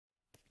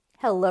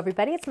Hello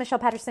everybody, it's Michelle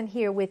Patterson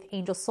here with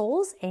Angel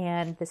Souls,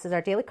 and this is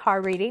our daily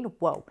card reading.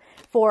 Whoa,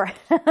 for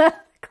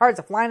cards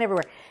are flying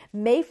everywhere.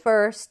 May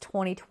 1st,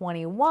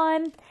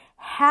 2021.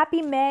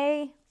 Happy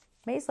May.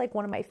 May is like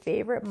one of my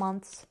favorite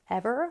months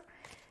ever.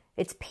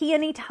 It's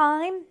peony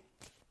time.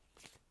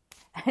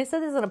 I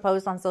said this in a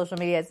post on social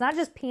media. It's not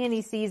just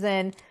peony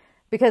season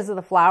because of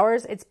the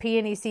flowers. It's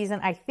peony season,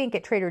 I think,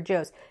 at Trader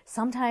Joe's.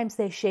 Sometimes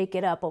they shake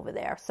it up over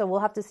there, so we'll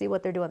have to see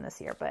what they're doing this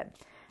year, but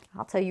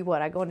I'll tell you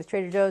what, I go into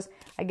Trader Joe's,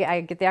 I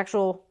get the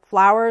actual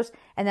flowers,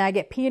 and then I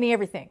get peony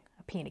everything.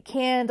 A peony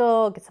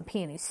candle, get some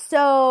peony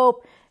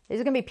soap.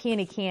 There's going to be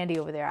peony candy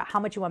over there. How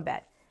much you want to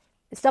bet?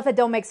 It's stuff that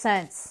don't make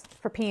sense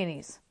for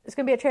peonies. It's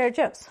going to be at Trader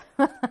Joe's.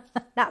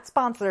 Not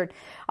sponsored.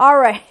 All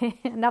right,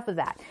 enough of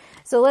that.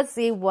 So let's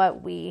see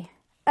what we...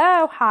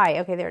 Oh, hi.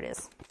 Okay, there it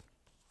is.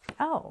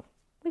 Oh,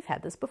 we've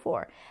had this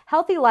before.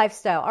 Healthy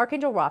lifestyle.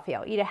 Archangel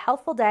Raphael. Eat a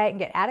healthful diet and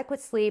get adequate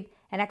sleep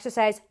and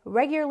exercise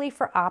regularly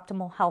for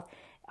optimal health.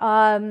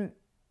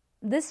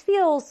 This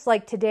feels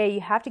like today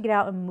you have to get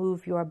out and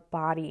move your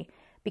body.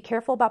 Be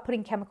careful about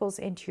putting chemicals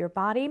into your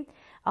body.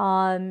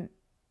 Anything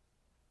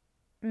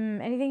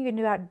you can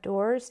do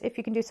outdoors, if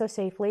you can do so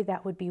safely,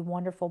 that would be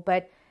wonderful.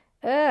 But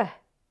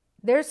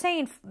they're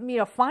saying,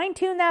 fine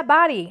tune that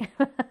body.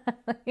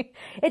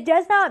 It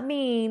does not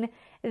mean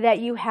that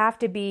you have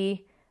to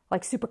be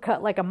like super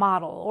cut like a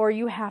model, or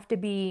you have to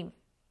be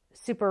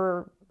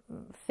super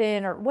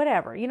thin or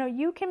whatever.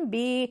 You can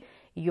be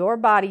your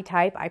body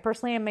type. I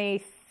personally am a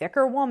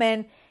thicker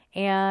woman,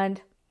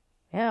 and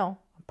I'm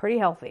pretty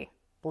healthy,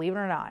 believe it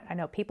or not. I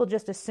know people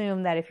just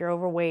assume that if you're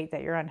overweight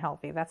that you're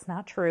unhealthy. That's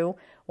not true.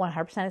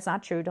 100% it's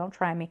not true. Don't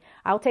try me.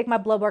 I'll take my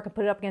blood work and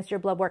put it up against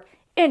your blood work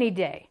any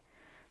day.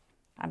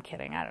 I'm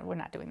kidding. We're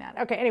not doing that.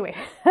 Okay, anyway.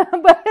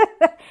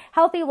 But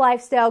healthy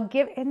lifestyle,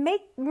 and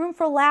make room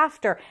for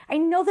laughter. I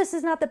know this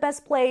is not the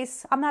best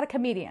place. I'm not a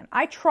comedian.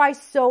 I try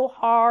so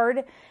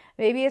hard.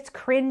 Maybe it's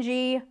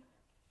cringy.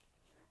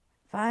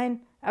 Fine.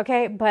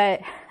 Okay,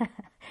 but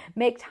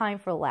make time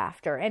for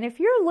laughter. And if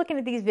you're looking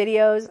at these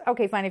videos,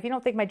 okay, fine. If you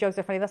don't think my jokes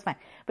are funny, that's fine.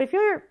 But if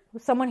you're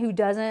someone who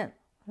doesn't,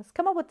 let's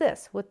come up with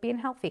this, with being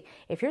healthy.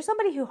 If you're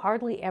somebody who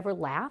hardly ever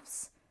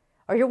laughs,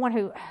 or you're one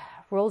who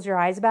rolls your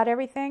eyes about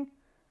everything,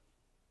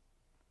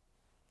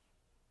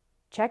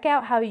 check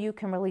out how you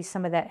can release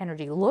some of that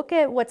energy. Look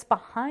at what's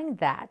behind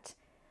that.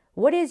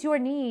 What is your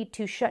need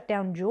to shut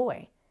down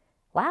joy?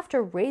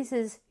 Laughter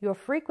raises your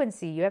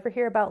frequency. You ever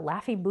hear about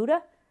laughing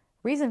Buddha?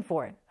 Reason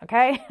for it,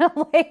 okay?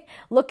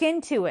 Look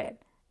into it.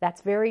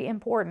 That's very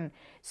important.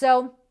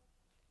 So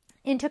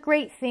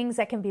integrate things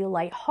that can be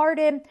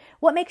lighthearted.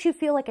 What makes you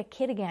feel like a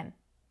kid again?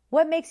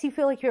 What makes you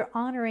feel like you're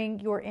honoring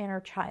your inner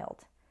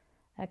child?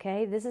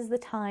 Okay, this is the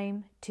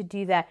time to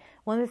do that.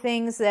 One of the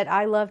things that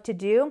I love to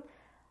do,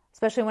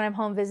 especially when I'm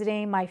home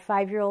visiting, my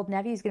 5-year-old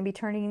nephew is going to be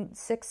turning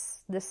 6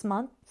 this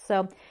month.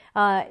 So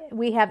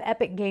we have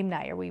epic game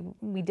night, or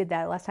we did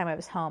that last time I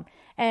was home.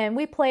 And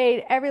we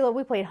played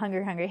we played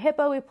Hungry Hungry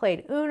Hippo, we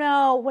played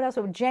Uno, what else?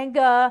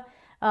 Jenga,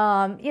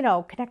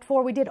 Connect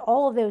 4. We did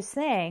all of those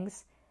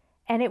things.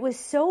 And it was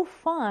so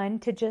fun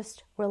to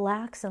just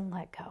relax and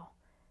let go.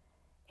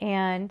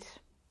 And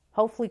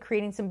hopefully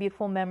creating some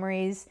beautiful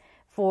memories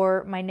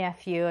for my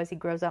nephew as he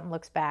grows up and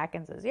looks back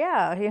and says,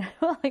 yeah,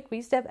 we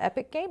used to have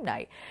epic game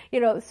night.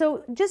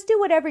 So just do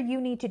whatever you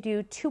need to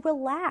do to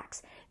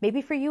relax.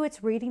 Maybe for you,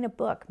 it's reading a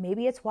book.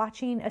 Maybe it's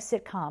watching a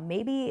sitcom.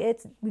 Maybe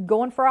it's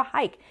going for a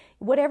hike.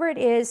 Whatever it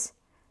is,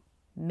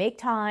 make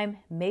time,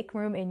 make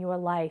room in your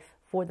life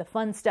for the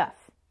fun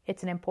stuff.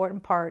 It's an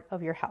important part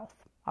of your health.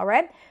 All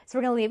right? So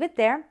we're going to leave it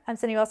there. I'm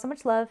sending you all so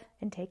much love,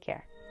 and take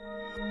care.